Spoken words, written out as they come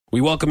We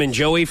welcome in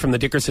Joey from the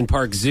Dickerson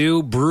Park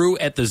Zoo. Brew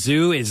at the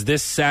Zoo is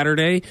this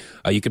Saturday.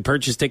 You can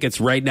purchase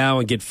tickets right now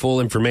and get full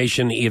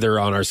information either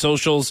on our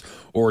socials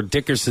or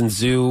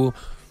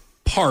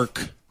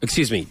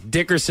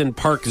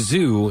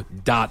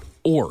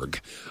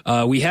dickersonparkzoo.org.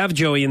 We have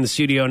Joey in the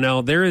studio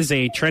now. There is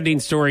a trending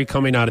story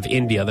coming out of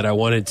India that I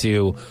wanted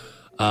to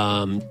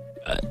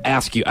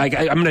ask you. I'm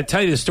going to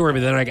tell you the story,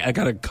 but then I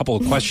got a couple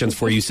of questions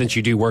for you since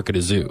you do work at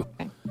a zoo.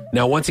 Okay.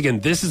 Now, once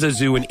again, this is a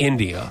zoo in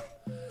India.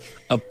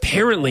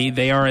 Apparently,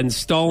 they are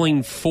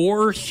installing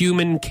 4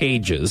 human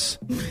cages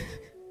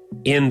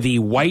in the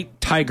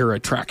white tiger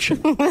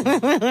attraction.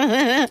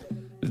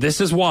 This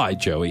is why,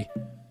 Joey.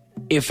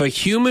 If a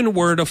human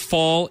were to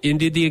fall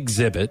into the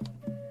exhibit,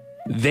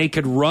 they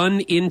could run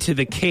into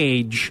the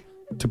cage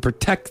to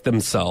protect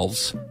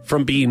themselves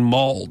from being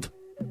mauled.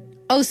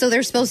 Oh, so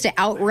they're supposed to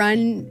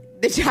outrun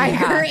the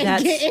tiger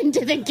and get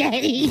into the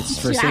cage. It's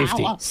for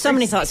safety. So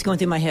many thoughts going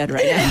through my head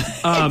right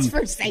now. It's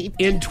for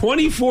safety. In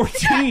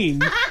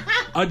 2014,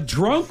 a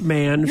drunk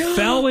man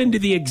fell into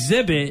the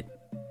exhibit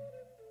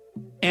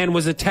and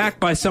was attacked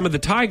by some of the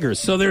tigers.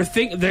 So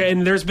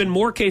and there's been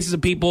more cases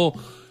of people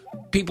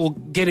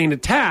getting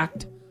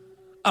attacked,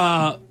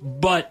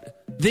 but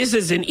this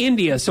is in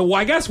India. So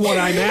I guess what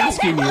I'm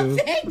asking you...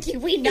 Thank you.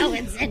 We know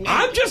it's in India.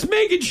 I'm just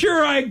making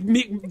sure I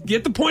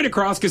get the point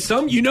across, because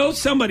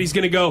somebody's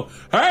going to go,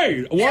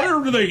 hey, what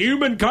are the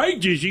human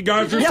cages you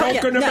guys are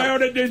talking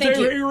about it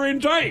here in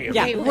town?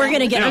 Yeah, I'm going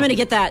to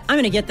get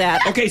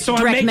that. Okay, so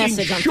I'm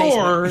making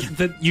sure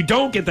that you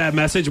don't get that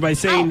message by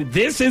saying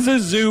this is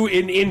a zoo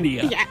in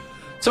India. Yeah.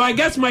 So I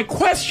guess my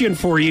question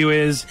for you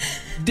is,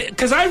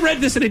 because I read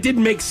this and it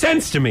didn't make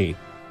sense to me.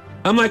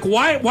 I'm like,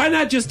 why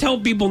not just tell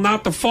people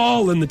not to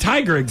fall in the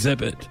tiger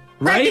exhibit?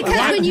 Right?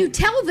 Because when you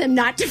tell them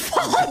not to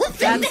fall,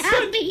 then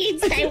that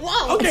means they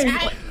won't. Okay,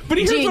 but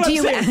here's what I'm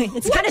saying.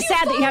 It's kind of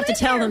sad that you have to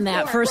tell them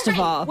that, first of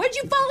all. What'd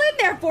you fall in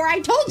there for?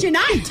 I told you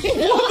not to.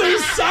 Well,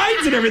 there's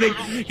signs and everything.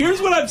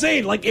 Here's what I'm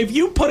saying. Like, if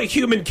you put a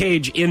human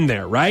cage in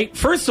there, right?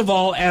 First of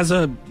all, as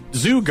a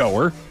zoo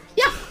goer,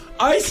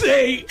 I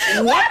say,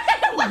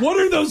 what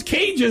are those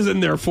cages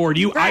in there for?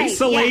 Do you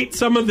isolate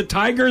some of the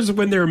tigers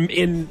when they're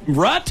in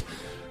rut?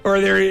 Or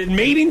they're in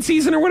mating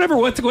season or whatever?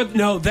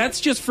 No,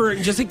 that's just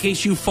in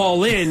case you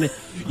fall in, you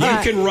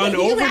can run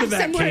over to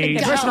that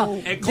cage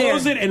and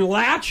close it and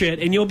latch it,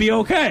 and you'll be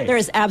okay. There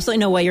is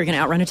absolutely no way you're going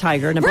to outrun a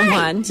tiger, number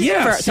one.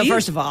 Yeah, so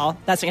first of all,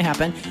 that's not going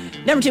to happen.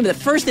 Number two, but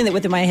the first thing that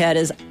went through my head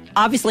is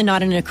obviously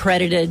not an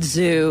accredited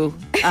zoo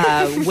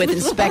with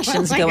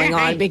inspections going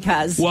on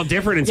because... Well,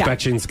 different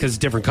inspections because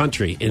different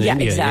country in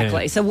India.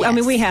 Exactly. So,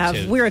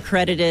 we're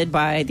accredited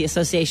by the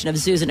Association of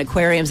Zoos and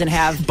Aquariums and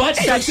have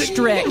such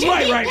strict...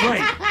 Right.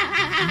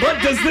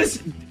 But does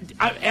this,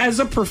 as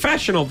a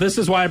professional, this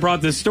is why I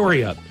brought this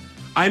story up.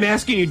 I'm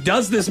asking you,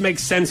 does this make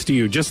sense to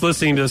you, just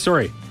listening to the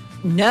story?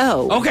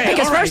 No. Okay,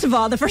 because first of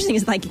all, the first thing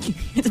is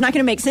it's not going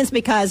to make sense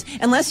because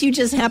unless you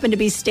just happen to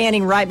be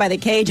standing right by the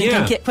cage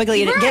and can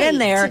quickly get in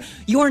there,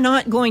 you're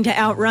not going to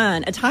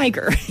outrun a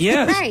tiger.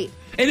 Yes. Right.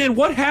 And then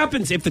what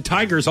happens if the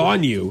tiger's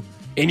on you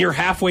and you're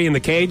halfway in the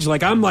cage?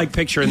 Like, I'm like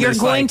picturing you're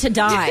this. You're going to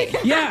die.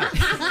 Yeah.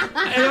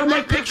 And I'm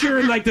like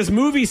picturing like this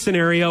movie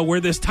scenario where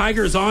this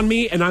tiger's on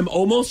me and I'm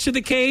almost to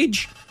the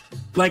cage.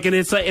 Like, and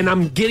it's like, and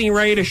I'm getting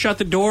ready to shut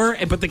the door,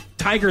 but the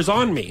tiger's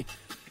on me.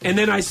 And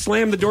then I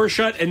slam the door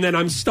shut, and then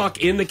I'm stuck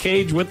in the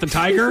cage with the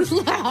tiger.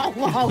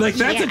 Like,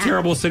 that's a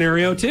terrible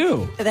scenario,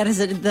 too. That is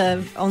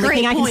the only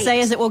thing I can say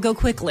is it will go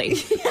quickly.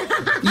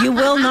 You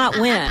will not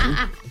win.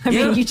 I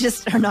mean, you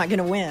just are not going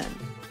to win.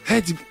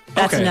 That's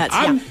nuts.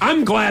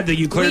 I'm glad that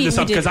you cleared this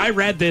up because I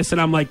read this,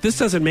 and I'm like, this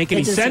doesn't make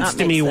any sense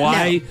to me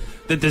why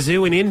that the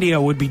zoo in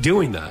India would be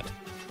doing that.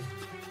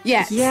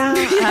 Yes. Yeah.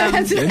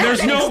 And there's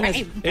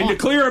and to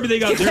clear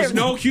everything up, there's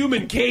no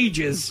human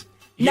cages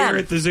here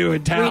at the zoo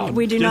in town.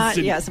 We do not.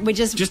 Yes, we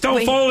just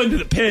don't fall into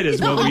the pit. Is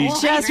what we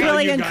just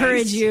really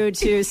encourage you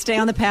to stay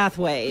on the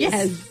pathways.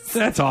 Yes,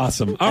 that's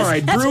awesome. All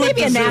right, that's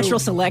maybe a natural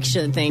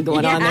selection thing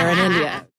going on there in India.